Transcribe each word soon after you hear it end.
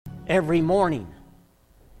every morning.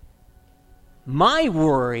 My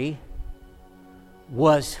worry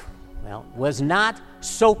was not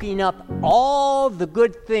soaking up all the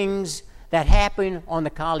good things that happen on the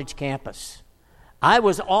college campus. I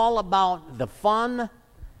was all about the fun.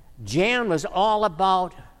 Jan was all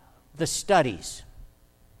about the studies.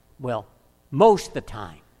 Well, most of the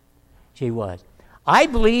time she was. I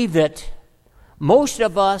believe that most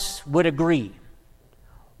of us would agree.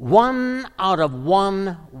 1 out of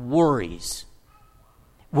 1 worries.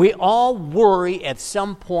 We all worry at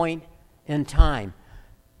some point in time.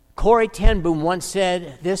 Corrie ten Boom once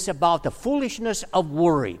said this about the foolishness of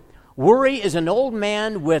worry. Worry is an old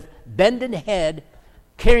man with bended head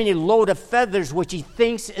carrying a load of feathers which he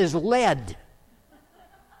thinks is lead.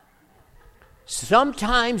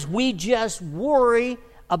 Sometimes we just worry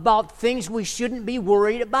about things we shouldn't be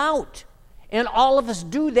worried about. And all of us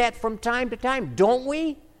do that from time to time, don't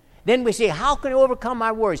we? Then we say, how can I overcome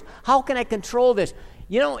my worries? How can I control this?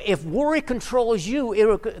 You know, if worry controls you,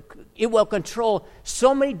 it will control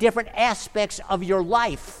so many different aspects of your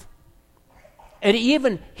life. And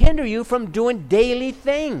even hinder you from doing daily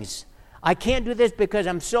things. I can't do this because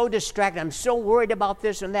I'm so distracted. I'm so worried about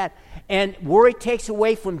this and that. And worry takes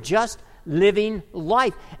away from just living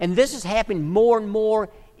life. And this is happening more and more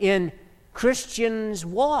in Christians'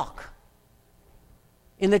 walk,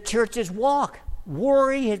 in the church's walk.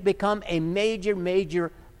 Worry has become a major,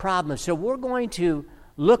 major problem. So we're going to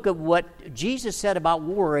look at what Jesus said about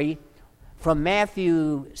worry from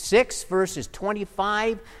Matthew 6, verses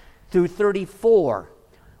 25 through 34.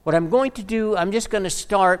 What I'm going to do, I'm just going to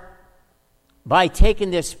start by taking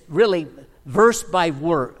this really verse by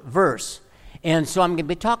verse. And so I'm going to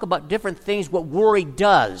be talking about different things, what worry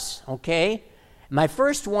does, okay? My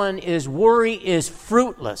first one is worry is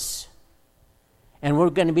fruitless. And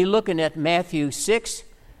we're going to be looking at Matthew 6,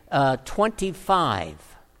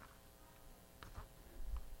 25.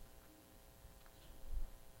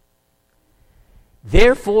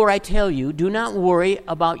 Therefore, I tell you, do not worry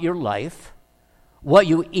about your life, what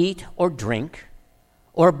you eat or drink,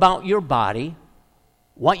 or about your body,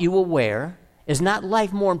 what you will wear. Is not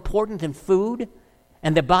life more important than food,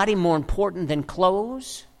 and the body more important than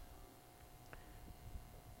clothes?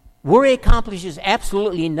 Worry accomplishes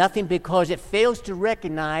absolutely nothing because it fails to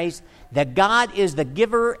recognize that God is the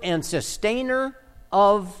giver and sustainer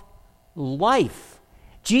of life.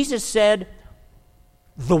 Jesus said,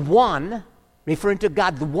 the one, referring to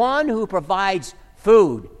God, the one who provides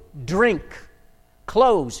food, drink,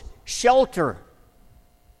 clothes, shelter,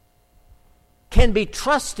 can be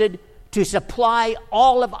trusted to supply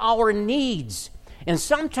all of our needs. And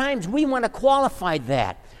sometimes we want to qualify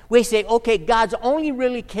that. We say, okay, God's only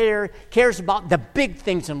really cares about the big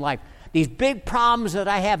things in life, these big problems that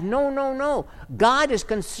I have. No. God is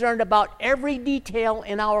concerned about every detail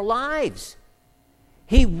in our lives.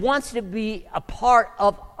 He wants to be a part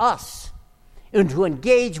of us and to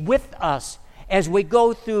engage with us as we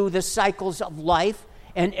go through the cycles of life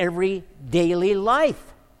and every daily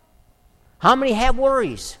life. How many have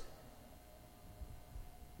worries?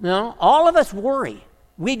 No, all of us worry.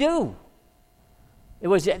 We do. It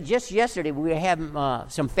was just yesterday we were having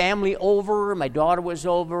some family over. My daughter was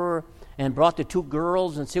over and brought the 2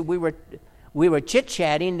 girls, and so we were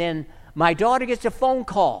chit-chatting. Then my daughter gets a phone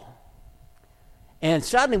call, and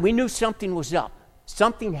suddenly we knew something was up.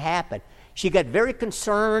 Something happened. She got very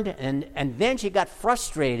concerned, and then she got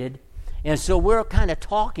frustrated, and so we're kind of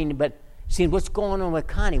talking, but seeing what's going on with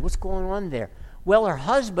Connie. What's going on there? Well, her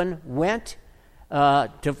husband went to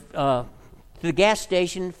the gas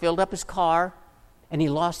station, filled up his car, and he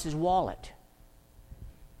lost his wallet.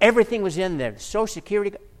 Everything was in there, Social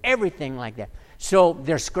Security, everything like that. So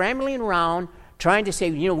they're scrambling around, trying to say,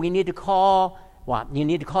 we need to call, you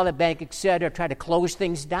need to call the bank, etc., try to close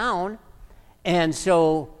things down. And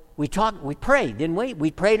so we prayed, didn't we? We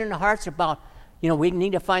prayed in our hearts about, we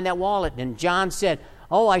need to find that wallet. And John said,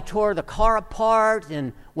 I tore the car apart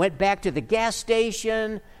and went back to the gas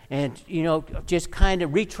station and, just kind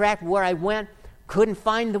of retracked where I went. Couldn't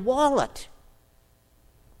find the wallet.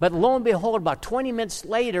 But lo and behold, about 20 minutes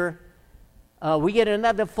later, we get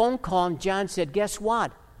another phone call, and John said, guess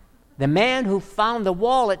what? The man who found the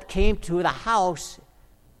wallet came to the house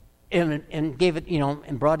and gave it,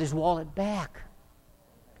 and brought his wallet back.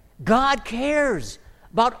 God cares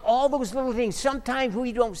about all those little things. Sometimes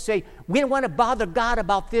we don't say, we don't want to bother God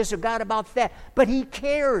about this or God about that, but He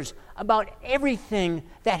cares about everything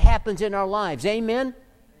that happens in our lives. Amen?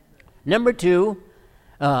 Number 2,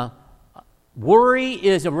 worry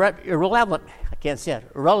is irrelevant. I can't say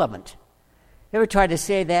it. Irrelevant. Ever tried to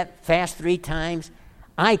say that fast 3 times?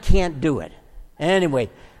 I can't do it. Anyway,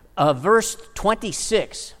 verse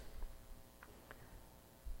 26.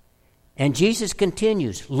 And Jesus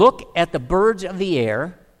continues, look at the birds of the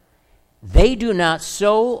air. They do not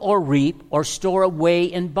sow or reap or store away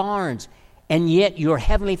in barns, and yet your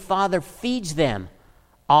heavenly Father feeds them.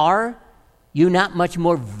 Are you not much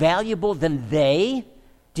more valuable than they?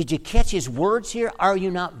 Did you catch his words here? Are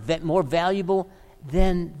you not more valuable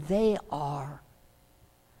than they are?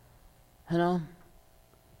 You know?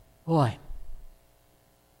 Boy.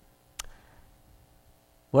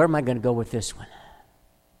 Where am I going to go with this one?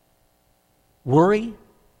 Worry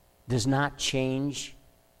does not change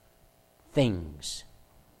things.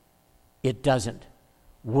 It doesn't.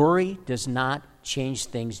 Worry does not change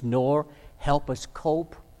things, nor help us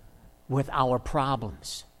cope with our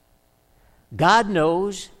problems. God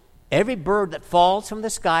knows every bird that falls from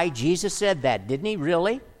the sky. Jesus said that, didn't he?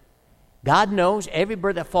 Really? God knows every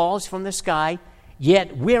bird that falls from the sky,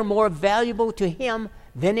 yet we're more valuable to him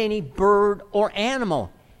than any bird or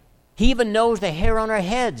animal. He even knows the hair on our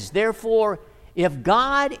heads. Therefore, if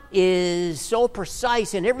God is so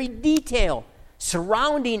precise in every detail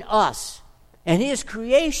surrounding us and his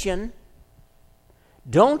creation,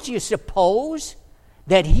 don't you suppose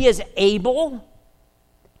that he is able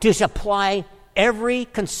to supply every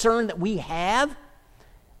concern that we have?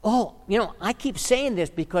 Oh, I keep saying this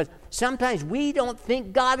because sometimes we don't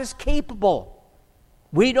think God is capable.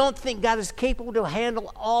 We don't think God is capable to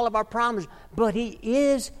handle all of our problems, but he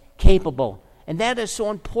is capable. And that is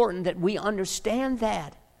so important that we understand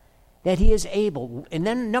that he is able. And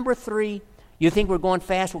then number 3, you think we're going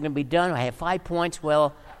fast, we're going to be done. I have 5 points.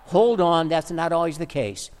 Well, hold on, that's not always the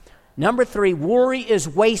case. Number 3, worry is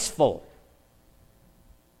wasteful.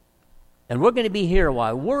 And we're going to be here a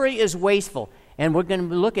while. Worry is wasteful. And we're going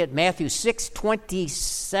to look at Matthew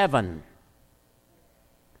 6:27.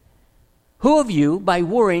 Who of you, by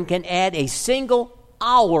worrying, can add a single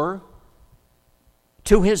hour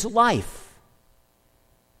to his life?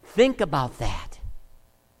 Think about that.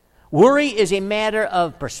 Worry is a matter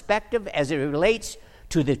of perspective as it relates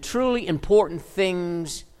to the truly important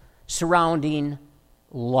things surrounding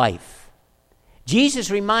life.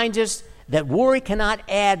 Jesus reminds us that worry cannot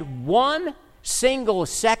add one single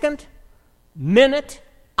second, minute,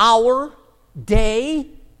 hour, day,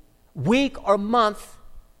 week, or month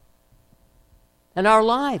in our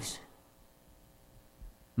lives.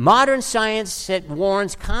 Modern science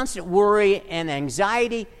warns constant worry and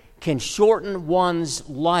anxiety can shorten one's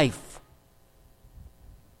life.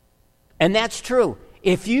 And that's true.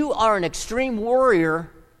 If you are an extreme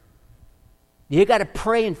worrier, you got to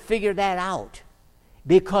pray and figure that out.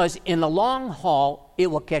 Because in the long haul,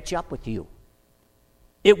 it will catch up with you.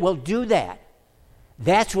 It will do that.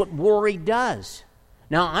 That's what worry does.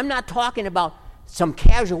 Now, I'm not talking about some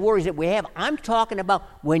casual worries that we have. I'm talking about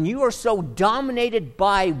when you are so dominated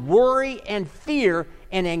by worry and fear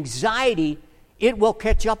and anxiety, it will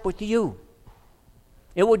catch up with you.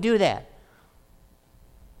 It will do that.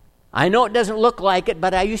 I know it doesn't look like it,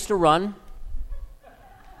 but I used to run.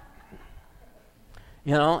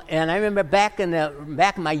 And I remember back in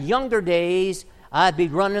my younger days, I'd be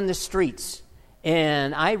running the streets,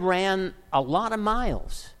 and I ran a lot of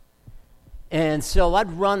miles. And so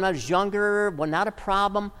I'd run when I was younger, well, not a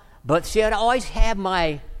problem. But see, I'd always have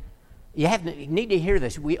you need to hear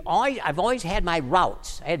this. I've always had my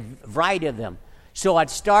routes. I had a variety of them. So I'd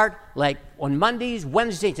start like on Mondays,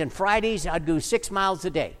 Wednesdays, and Fridays, I'd do 6 miles a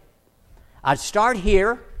day. I'd start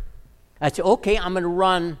here. I'd say, okay, I'm going to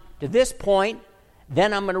run to this point.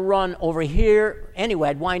 Then I'm going to run over here. Anyway,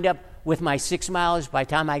 I'd wind up with my 6 miles by the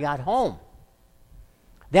time I got home.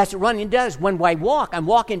 That's what running does. When I walk, I'm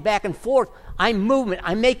walking back and forth. I'm moving.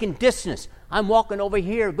 I'm making distance. I'm walking over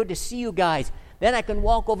here. Good to see you guys. Then I can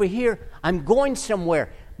walk over here. I'm going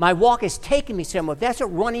somewhere. My walk is taking me somewhere. That's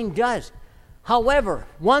what running does. However,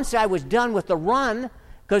 once I was done with the run,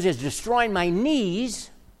 because it's destroying my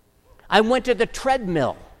knees, I went to the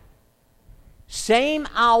treadmill. Same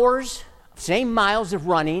hours, same miles of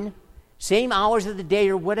running, same hours of the day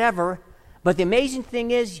or whatever. But the amazing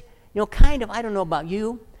thing is, I don't know about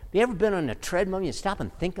you. Have you ever been on a treadmill and you stop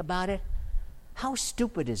and think about it? How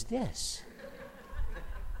stupid is this?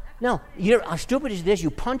 No, how stupid is this?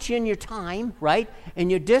 You punch in your time, right,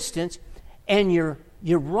 and your distance, and you're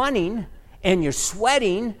running, and you're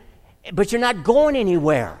sweating, but you're not going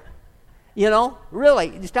anywhere. Really,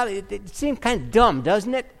 it seems kind of dumb,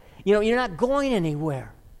 doesn't it? You're not going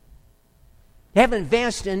anywhere. You haven't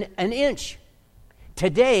advanced an inch.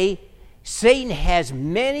 Today, Satan has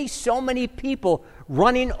so many people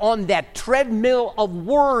running on that treadmill of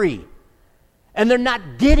worry, and they're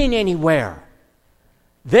not getting anywhere.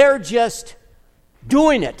 They're just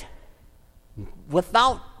doing it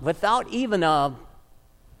without even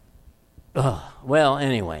Well,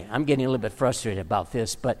 anyway, I'm getting a little bit frustrated about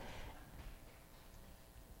this, but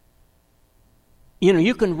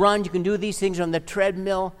you can run, you can do these things on the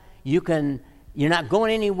treadmill, you're not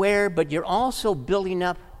going anywhere, but you're also building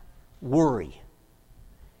up worry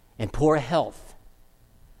and poor health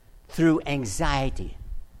through anxiety,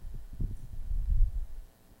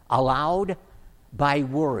 allowed by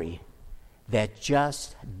worry that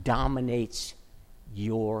just dominates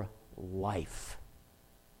your life.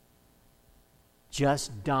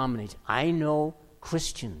 Just dominates. I know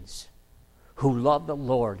Christians who love the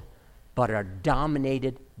Lord but are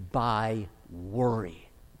dominated by worry.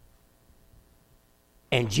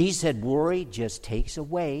 And Jesus said worry just takes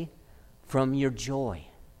away from your joy.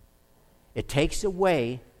 It takes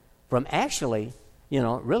away from actually,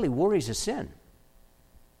 really worry is a sin.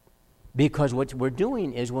 Because what we're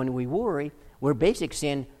doing is when we worry, we're basically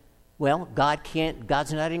saying, well,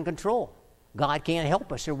 God's not in control. God can't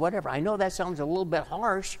help us or whatever. I know that sounds a little bit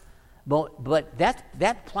harsh, but that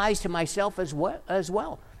applies to myself as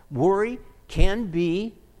well. Worry can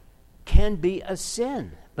be a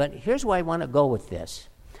sin. But here's where I want to go with this.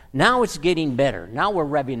 Now it's getting better. Now we're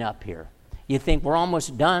revving up here. You think we're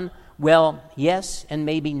almost done? Well, yes and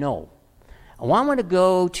maybe no. I want to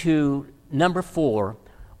go to number 4.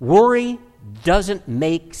 Worry doesn't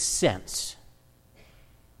make sense.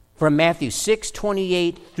 From Matthew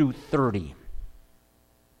 6:28 through 30.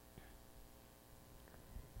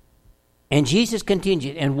 And Jesus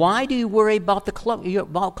continued, and why do you worry about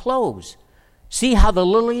about clothes? See how the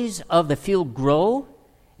lilies of the field grow?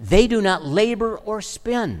 They do not labor or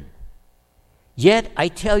spin. Yet I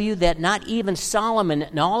tell you that not even Solomon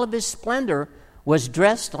in all of his splendor was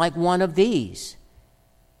dressed like one of these.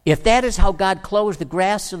 If that is how God clothes the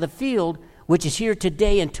grass of the field, which is here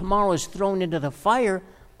today and tomorrow is thrown into the fire,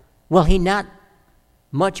 will he not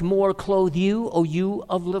much more clothe you, O you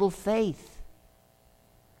of little faith?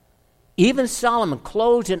 Even Solomon,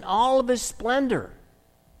 clothed in all of his splendor,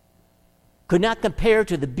 could not compare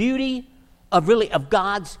to the beauty of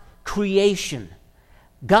God's creation.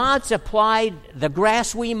 God supplied the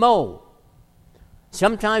grass we mow.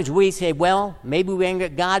 Sometimes we say, well, maybe we anger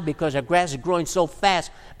God because our grass is growing so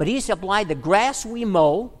fast. But he supplied the grass we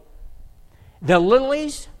mow, the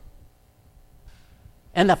lilies,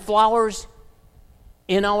 and the flowers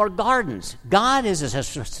in our gardens. God is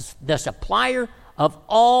the supplier of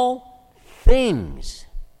all things.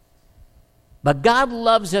 But God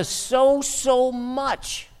loves us so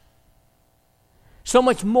much. So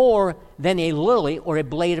much more than a lily or a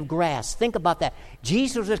blade of grass. Think about that.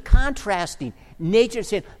 Jesus was contrasting nature and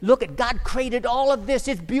saying, look at God created all of this.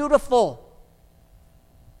 It's beautiful.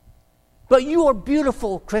 But you are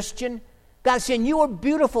beautiful, Christian. God's saying, you are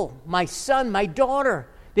beautiful, my son, my daughter,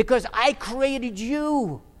 because I created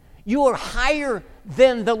you. You are higher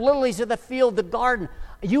than the lilies of the field, the garden.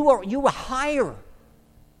 You are higher.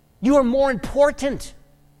 You are more important.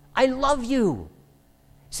 I love you.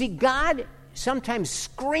 See, God sometimes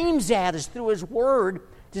screams at us through his word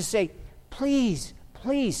to say, please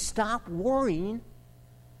stop worrying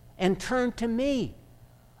and turn to me.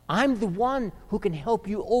 I'm the one who can help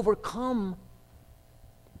you overcome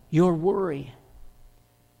your worry.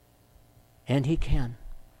 And he can.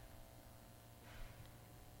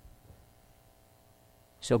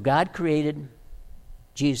 So God created,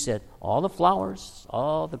 Jesus said, all the flowers,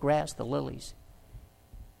 all the grass, the lilies.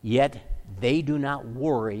 Yet they do not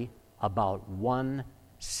worry about one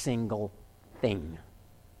single thing.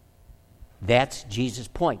 That's Jesus'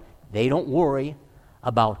 point. They don't worry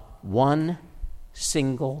about one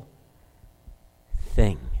single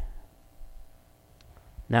thing.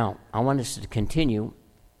 Now, I want us to continue,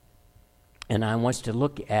 and I want us to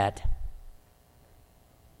look at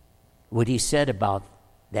what he said about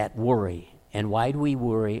that worry. And why do we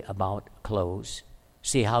worry about clothes?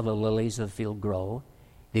 See how the lilies of the field grow?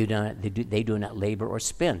 They do not labor or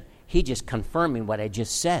spin. He just confirming what I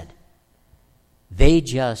just said. They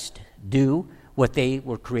just do what they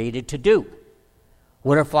were created to do.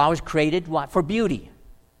 What are flowers created? What? For beauty.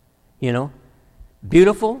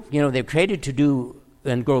 Beautiful. They're created to do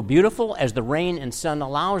and grow beautiful as the rain and sun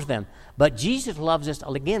allows them. But Jesus loves us,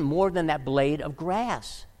 again, more than that blade of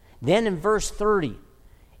grass. Then in verse 30,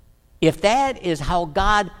 if that is how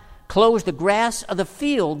God clothes the grass of the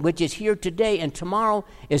field, which is here today and tomorrow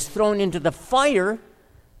is thrown into the fire,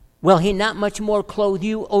 will he not much more clothe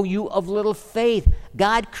you, O you of little faith?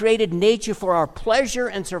 God created nature for our pleasure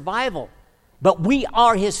and survival. But we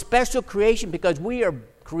are his special creation because we are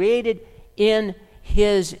created in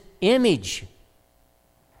his image.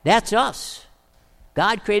 That's us.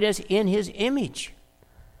 God created us in his image.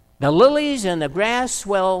 The lilies and the grass,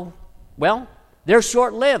 well, they're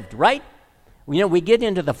short-lived, right? We get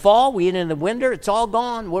into the fall, we get into the winter, it's all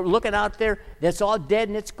gone. We're looking out there, that's all dead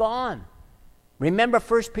and it's gone. Remember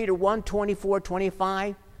 1 Peter 1, 24,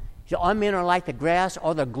 25? All men are like the grass,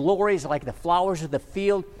 all their glories like the flowers of the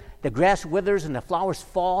field. The grass withers and the flowers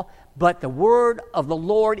fall, but the word of the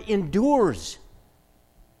Lord endures.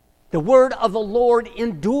 The word of the Lord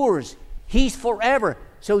endures. He's forever.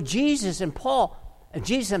 So Jesus and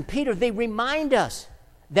Peter, they remind us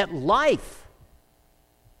that life,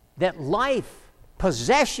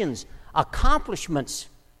 possessions, accomplishments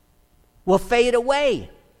will fade away.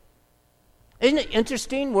 Isn't it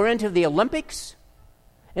interesting? We're into the Olympics,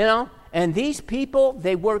 and these people,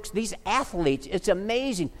 these athletes, it's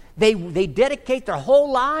amazing. They dedicate their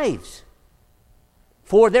whole lives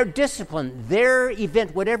for their discipline, their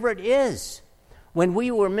event, whatever it is. When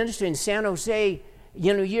we were ministering in San Jose,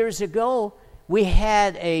 years ago, we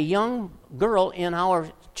had a young girl in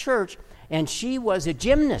our church, and she was a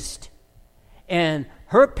gymnast. And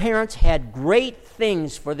her parents had great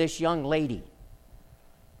things for this young lady.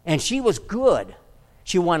 And she was good.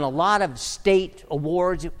 She won a lot of state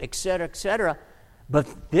awards, et cetera, et cetera.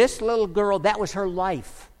 But this little girl, that was her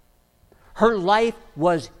life. Her life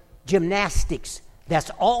was gymnastics. That's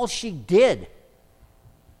all she did.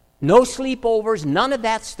 No sleepovers, none of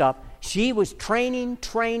that stuff. She was training.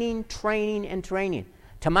 To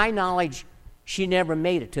my knowledge, she never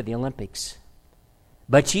made it to the Olympics.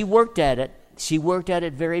 But she worked at it. She worked at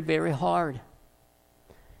it very, very hard.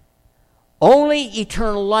 Only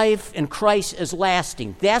eternal life in Christ is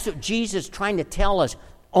lasting. That's what Jesus is trying to tell us.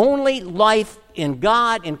 Only life in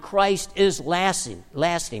God, in Christ, is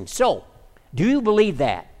lasting. So, do you believe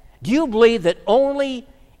that? Do you believe that only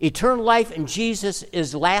eternal life in Jesus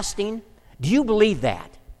is lasting? Do you believe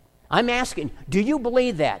that? I'm asking, do you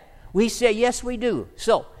believe that? We say, yes, we do.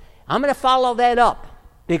 So, I'm going to follow that up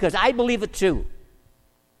because I believe it too.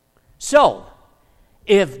 So,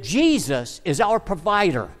 if Jesus is our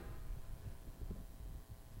provider,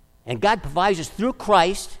 and God provides us through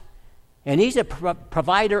Christ, and He's a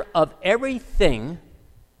provider of everything,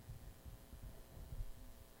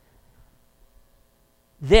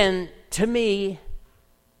 then to me,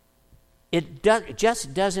 it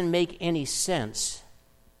just doesn't make any sense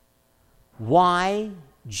why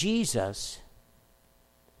Jesus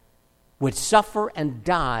would suffer and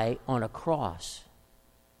die on a cross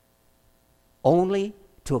only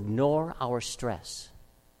to ignore our stress.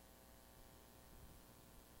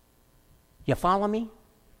 You follow me?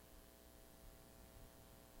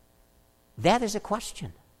 That is a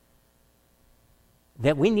question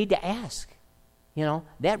that we need to ask.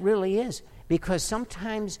 That really is. Because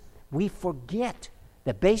sometimes we forget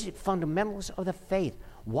the basic fundamentals of the faith.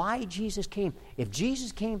 Why Jesus came. If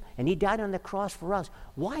Jesus came and He died on the cross for us,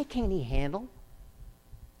 why can't He handle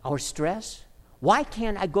our stress? Why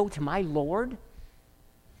can't I go to my Lord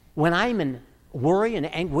when I'm in worry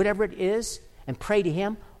and whatever it is and pray to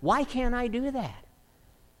Him? Why can't I do that?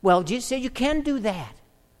 Well, Jesus said you can do that.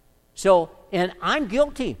 So, and I'm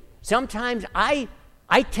guilty. Sometimes I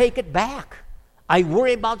take it back. I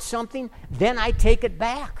worry about something, then I take it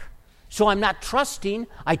back. So I'm not trusting.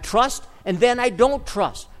 I trust, and then I don't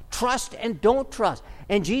trust. Trust and don't trust.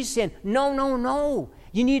 And Jesus said, no.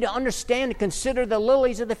 You need to understand and consider the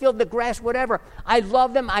lilies of the field, the grass, whatever. I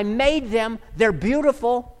love them. I made them. They're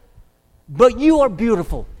beautiful. But you are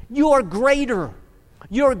beautiful. You are greater.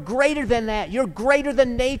 You're greater than that. You're greater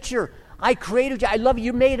than nature. I created you. I love you.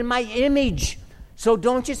 You're made in my image. So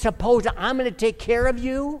don't you suppose that I'm going to take care of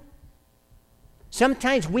you?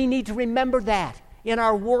 Sometimes we need to remember that in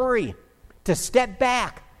our worry, to step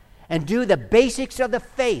back and do the basics of the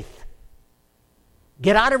faith.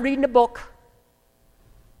 Get out of reading a book.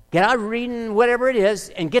 Get out of reading whatever it is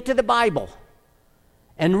and get to the Bible.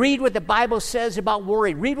 And read what the Bible says about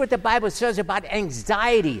worry. Read what the Bible says about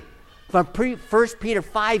anxiety. From 1 Peter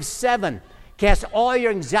 5:7. Cast all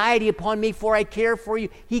your anxiety upon me, for I care for you.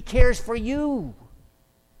 He cares for you.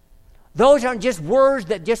 Those aren't just words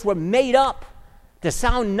that just were made up to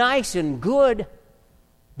sound nice and good,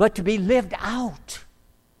 but to be lived out.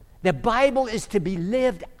 The Bible is to be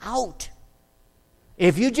lived out.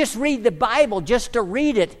 If you just read the Bible just to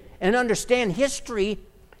read it and understand history,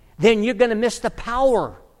 then you're going to miss the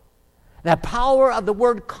power. The power of the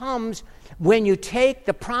Word comes when you take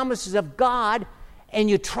the promises of God and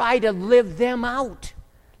you try to live them out.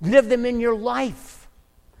 Live them in your life.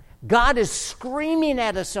 God is screaming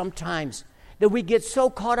at us sometimes that we get so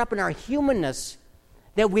caught up in our humanness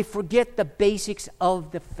that we forget the basics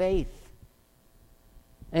of the faith.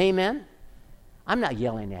 Amen? I'm not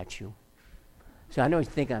yelling at you. So I know you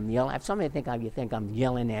think I'm yelling. If somebody think I'm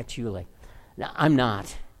yelling at you, no, I'm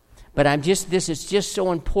not. But this is just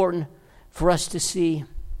so important for us to see.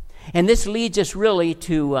 And this leads us really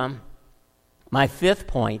to my fifth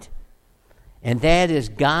point, and that is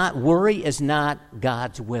worry is not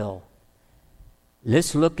God's will.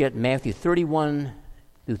 Let's look at Matthew 31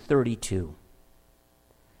 through 32.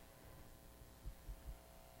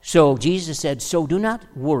 So Jesus said, "So do not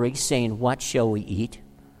worry, saying, 'What shall we eat?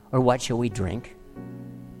 Or what shall we drink?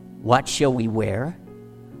 What shall we wear?'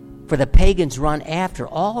 For the pagans run after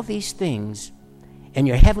all these things, and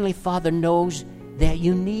your heavenly Father knows that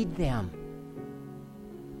you need them."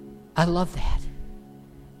 I love that.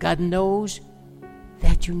 God knows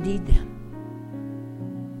that you need them.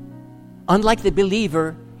 Unlike the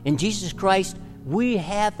believer in Jesus Christ, we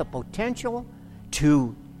have the potential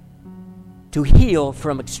to heal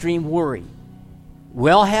from extreme worry. We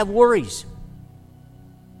all have worries.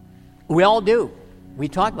 We all do. We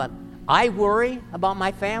talk about it. I worry about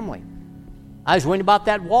my family. I was worrying about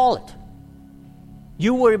that wallet.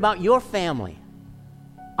 You worry about your family.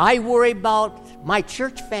 I worry about my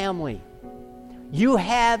church family. You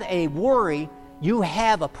have a worry. You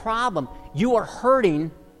have a problem. You are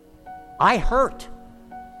hurting. I hurt.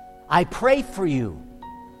 I pray for you.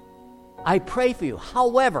 I pray for you.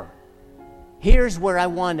 However, here's where I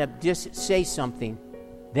want to just say something,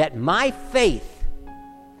 that my faith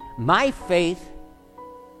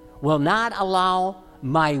will not allow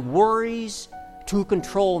my worries to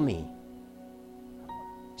control me.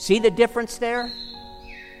 See the difference there?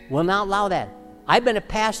 Will not allow that. I've been a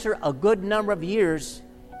pastor a good number of years,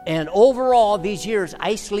 and overall these years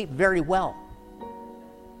I sleep very well.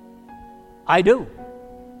 I do.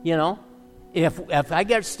 You know, if I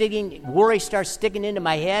get worry starts sticking into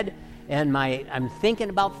my head, and I'm thinking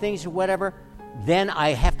about things or whatever, then I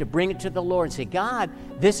have to bring it to the Lord and say, "God,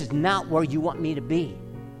 this is not where you want me to be.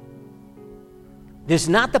 This is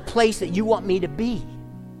not the place that you want me to be.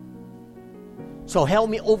 So help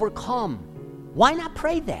me overcome." Why not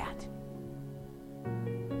pray that?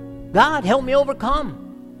 God, help me overcome.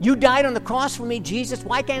 You died on the cross for me, Jesus.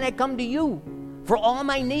 Why can't I come to you for all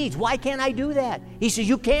my needs? Why can't I do that? He says,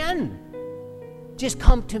 "You can. Just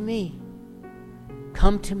come to me.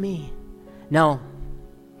 Come to me." Now,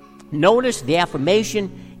 notice the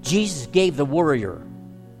affirmation Jesus gave the worrier.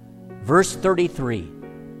 Verse 33,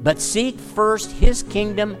 "But seek first his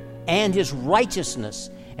kingdom and his righteousness,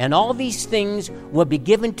 and all these things will be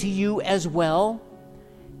given to you as well."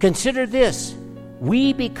 Consider this.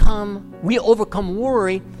 We overcome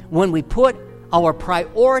worry when we put our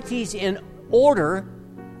priorities in order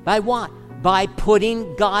by what? By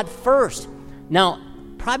putting God first. Now,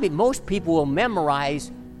 probably most people will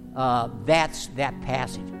memorize that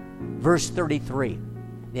passage. Verse 33.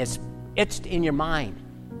 It's in your mind,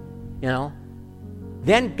 you know.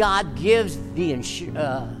 Then God gives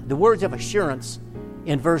the words of assurance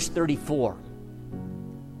in verse 34.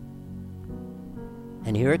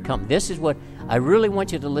 And here it comes. This is what I really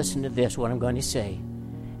want you to listen to this, what I'm going to say.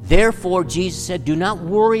 "Therefore," Jesus said, "do not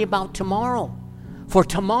worry about tomorrow, for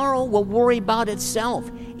tomorrow will worry about itself.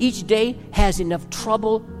 Each day has enough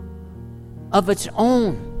trouble of its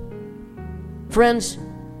own." Friends,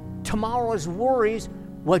 tomorrow's worries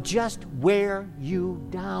will just wear you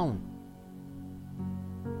down.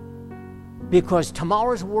 Because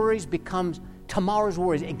tomorrow's worries becomes tomorrow's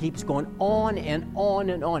worries. It keeps going on and on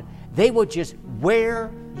and on. They will just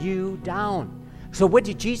wear you down. So what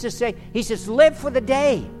did Jesus say? He says, live for the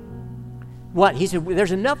day. What? He said,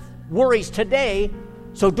 there's enough worries today,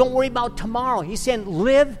 so don't worry about tomorrow. He's saying,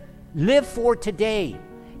 live for today.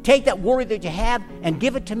 Take that worry that you have and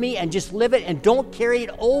give it to me and just live it, and don't carry it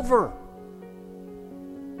over.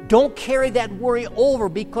 Don't carry that worry over,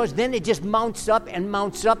 because then it just mounts up and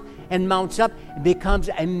mounts up and mounts up. It becomes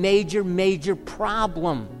a major, major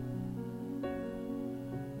problem.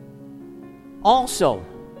 Also,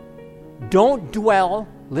 don't dwell,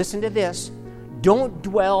 listen to this, don't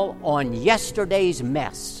dwell on yesterday's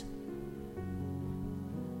mess.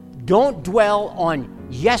 Don't dwell on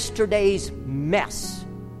yesterday's mess.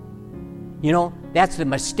 You know, that's the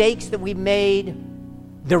mistakes that we made,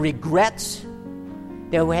 the regrets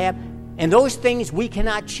that we have, and those things we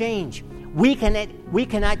cannot change. We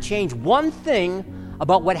cannot change one thing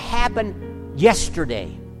about what happened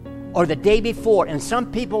yesterday or the day before, and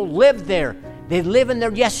some people live there. They live in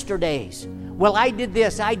their yesterdays. Well, I did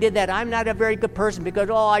this, I did that. I'm not a very good person because,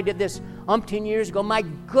 I did this umpteen years ago. My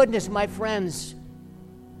goodness, my friends.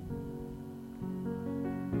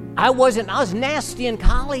 I was nasty in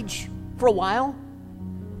college for a while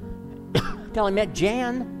until I met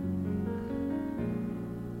Jan.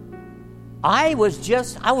 I was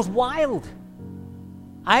wild.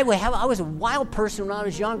 I was a wild person when I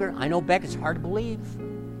was younger. I know, Beck, it's hard to believe,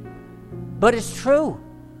 but it's true.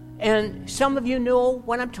 And some of you know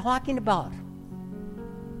what I'm talking about.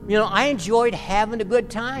 You know, I enjoyed having a good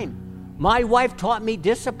time. My wife taught me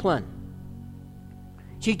discipline.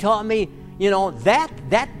 She taught me, you know, that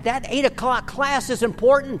 8 o'clock class is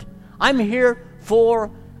important. I'm here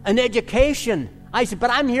for an education. I said,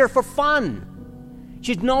 but I'm here for fun.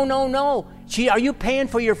 She said, no. Are you paying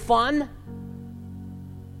for your fun?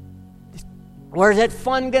 Where's that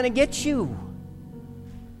fun going to get you?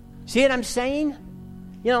 See what I'm saying?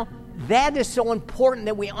 You know, that is so important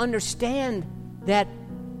that we understand that.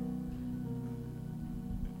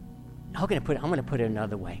 How can I put it? I'm going to put it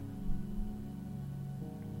another way,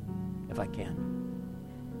 if I can.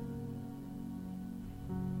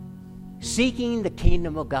 Seeking the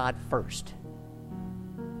kingdom of God first.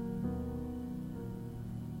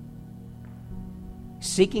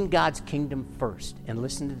 Seeking God's kingdom first. And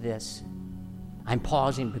listen to this. I'm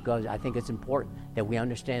pausing because I think it's important that we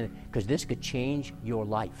understand it, because this could change your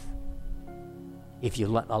life if you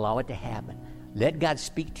allow it to happen. Let God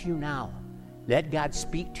speak to you now. Let God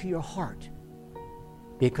speak to your heart,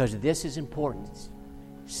 because this is important.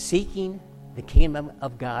 Seeking the kingdom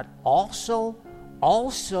of God also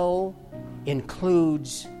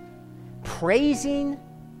includes praising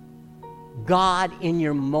God in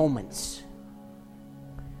your moments.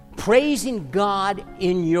 Praising God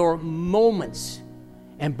in your moments.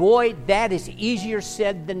 And boy, that is easier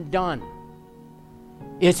said than done.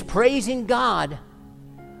 It's praising God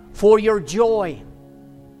for your joy.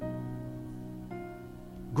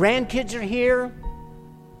 Grandkids are here.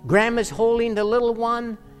 Grandma's holding the little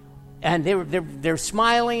one, and they're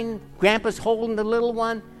smiling. Grandpa's holding the little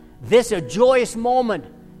one. This is a joyous moment,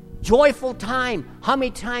 joyful time. How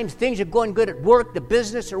many times things are going good at work, the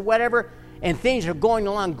business, or whatever, and things are going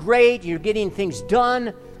along great. You're getting things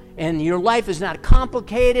done, and your life is not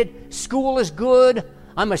complicated. School is good.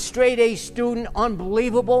 I'm a straight A student,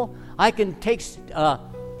 unbelievable. I can take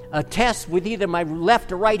a test with either my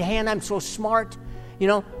left or right hand. I'm so smart. You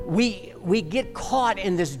know, we get caught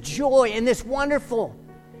in this joy and this wonderful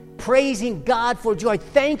praising God for joy.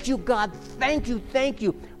 Thank you, God. Thank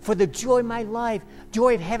you for the joy of my life.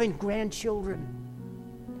 Joy of having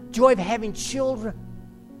grandchildren. Joy of having children.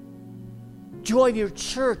 Joy of your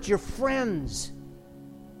church, your friends,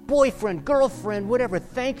 boyfriend, girlfriend, whatever.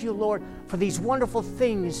 Thank you, Lord, for these wonderful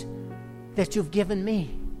things that you've given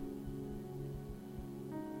me.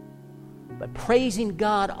 But praising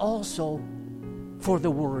God also for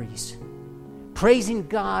the worries. Praising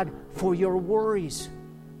God for your worries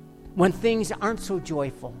when things aren't so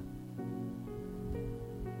joyful.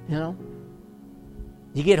 You know,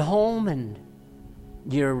 you get home and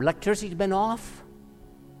your electricity's been off.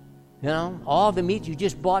 You know, all the meat you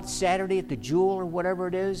just bought Saturday at the Jewel or whatever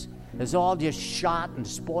it is all just shot and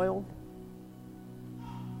spoiled.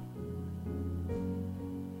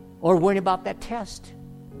 Or worrying about that test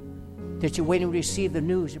that you're waiting to receive the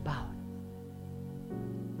news about.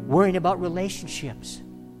 Worrying about relationships.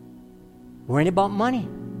 Worrying about money.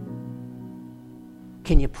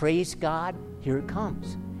 Can you praise God? Here it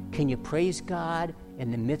comes. Can you praise God in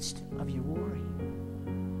the midst of your worry?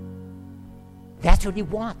 That's what He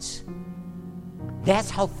wants. That's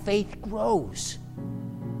how faith grows.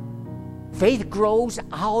 Faith grows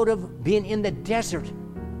out of being in the desert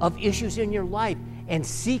of issues in your life and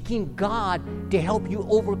seeking God to help you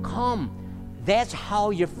overcome. That's how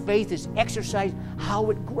your faith is exercised, how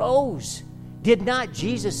it grows. Did not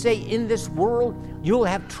Jesus say, in this world you'll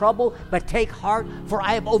have trouble, but take heart, for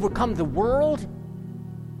I have overcome the world?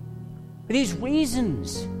 For these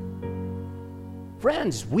reasons,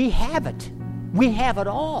 friends, we have it. We have it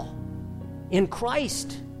all in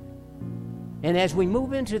Christ. And as we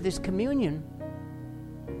move into this communion,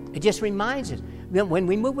 it just reminds us that when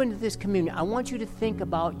we move into this communion, I want you to think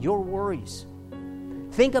about your worries.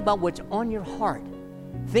 Think about what's on your heart,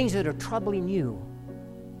 things that are troubling you.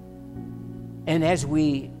 And as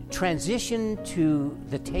we transition to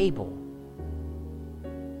the table,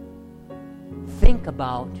 think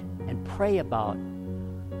about and pray about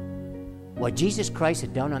what Jesus Christ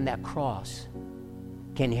had done on that cross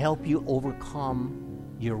can help you overcome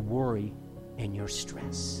your worry and your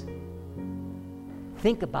stress.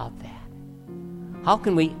 Think about that. How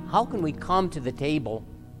can we come to the table?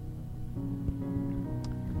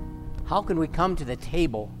 How can we come to the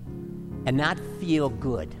table and not feel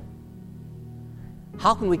good?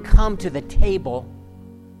 How can we come to the table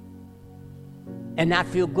and not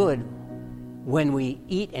feel good when we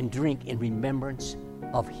eat and drink in remembrance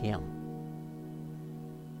of Him?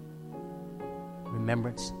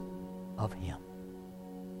 Remembrance of Him.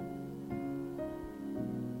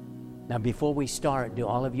 Now, before we start, do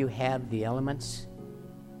all of you have the elements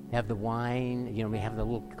have the wine. We have the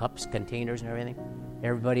little cups, containers, and everything.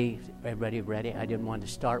 Everybody ready? I didn't want to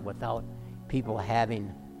start without people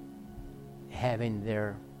having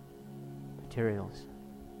their materials.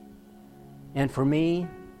 And for me,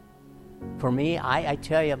 I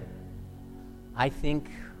tell you, I think,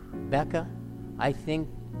 Becca,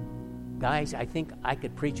 guys, I think I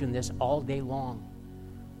could preach on this all day long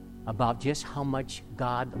about just how much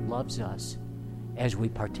God loves us as we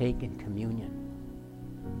partake in communion.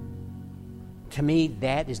 To me,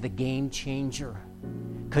 that is the game changer,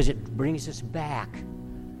 because it brings us back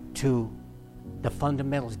to the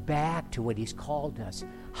fundamentals, back to what He's called us,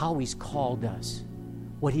 how He's called us,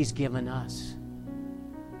 what He's given us.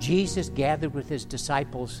 Jesus gathered with His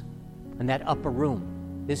disciples in that upper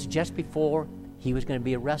room. This is just before He was going to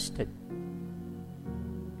be arrested.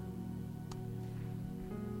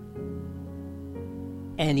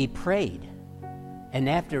 And He prayed. And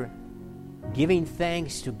after giving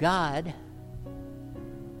thanks to God,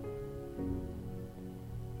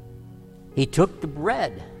 He took the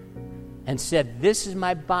bread and said, "This is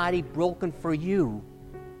my body broken for you.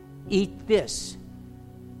 Eat this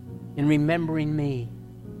in remembering me."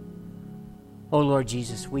 Oh, Lord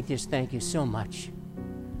Jesus, we just thank You so much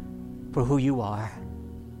for who You are.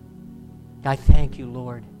 I thank You,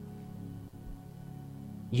 Lord.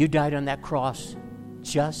 You died on that cross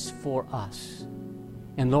just for us.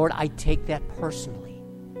 And Lord, I take that personally,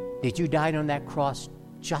 that You died on that cross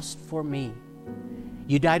just for me.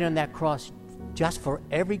 You died on that cross just for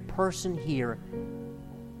every person here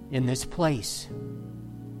in this place.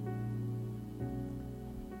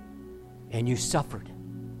 And You suffered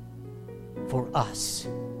for us.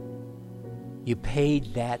 You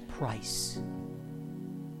paid that price.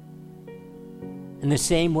 In the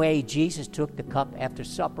same way, Jesus took the cup after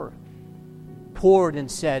supper, poured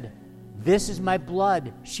and said, "This is my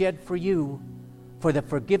blood shed for you for the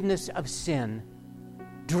forgiveness of sin.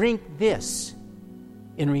 Drink this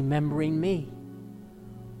in remembering me."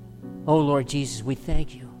 Oh, Lord Jesus, we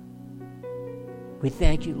thank You. We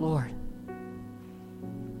thank You, Lord,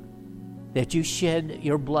 that You shed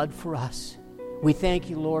Your blood for us. We thank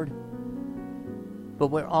You, Lord, but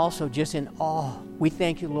we're also just in awe. We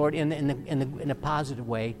thank You, Lord, in a positive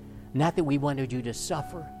way. Not that we wanted You to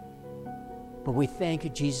suffer, but we thank You,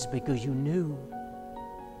 Jesus, because You knew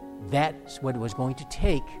that's what it was going to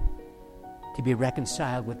take to be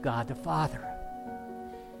reconciled with God the Father.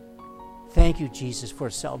 Thank You, Jesus, for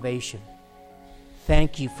salvation.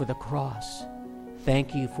 Thank You for the cross.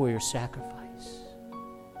 Thank You for Your sacrifice.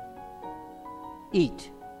 Eat,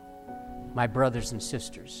 my brothers and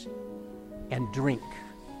sisters, and drink.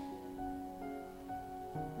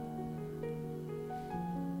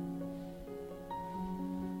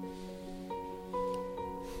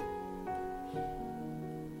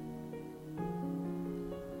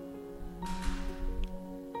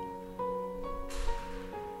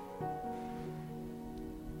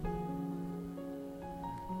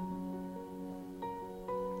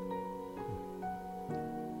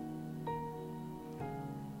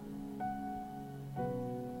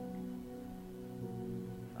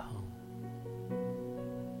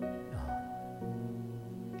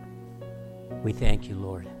 We thank You,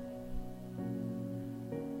 Lord.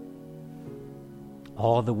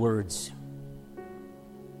 All the words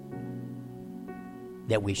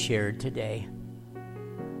that we shared today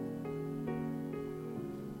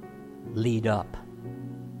lead up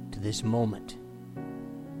to this moment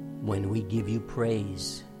when we give You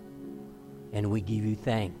praise and we give You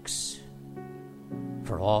thanks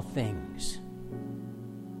for all things.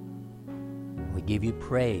 We give You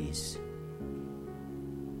praise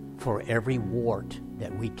for every wart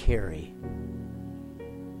that we carry,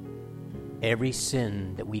 every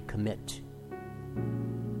sin that we commit.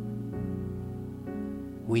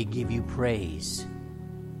 We give You praise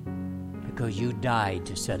because You died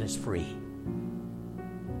to set us free.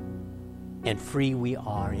 And free we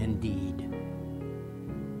are indeed.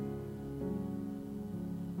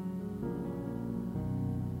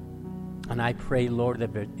 And I pray, Lord,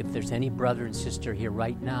 that if there's any brother and sister here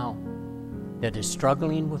right now that is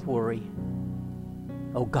struggling with worry,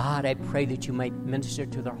 oh God, I pray that You might minister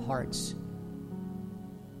to their hearts,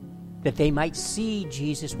 that they might see,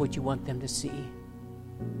 Jesus, what You want them to see,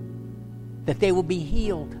 that they will be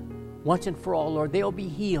healed once and for all, Lord. They will be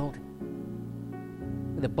healed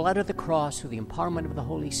with the blood of the cross, through the empowerment of the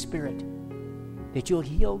Holy Spirit, that You'll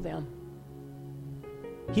heal them,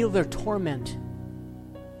 heal their torment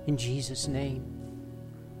in Jesus' name,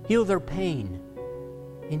 heal their pain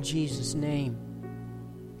in Jesus' name.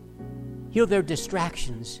 Heal their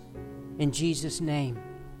distractions in Jesus' name.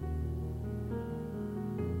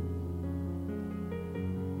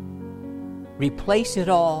 Replace it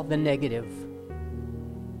all, the negative,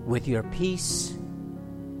 with your peace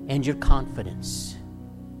and your confidence.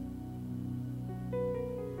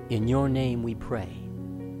 In your name we pray.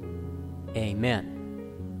 Amen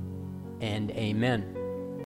and amen.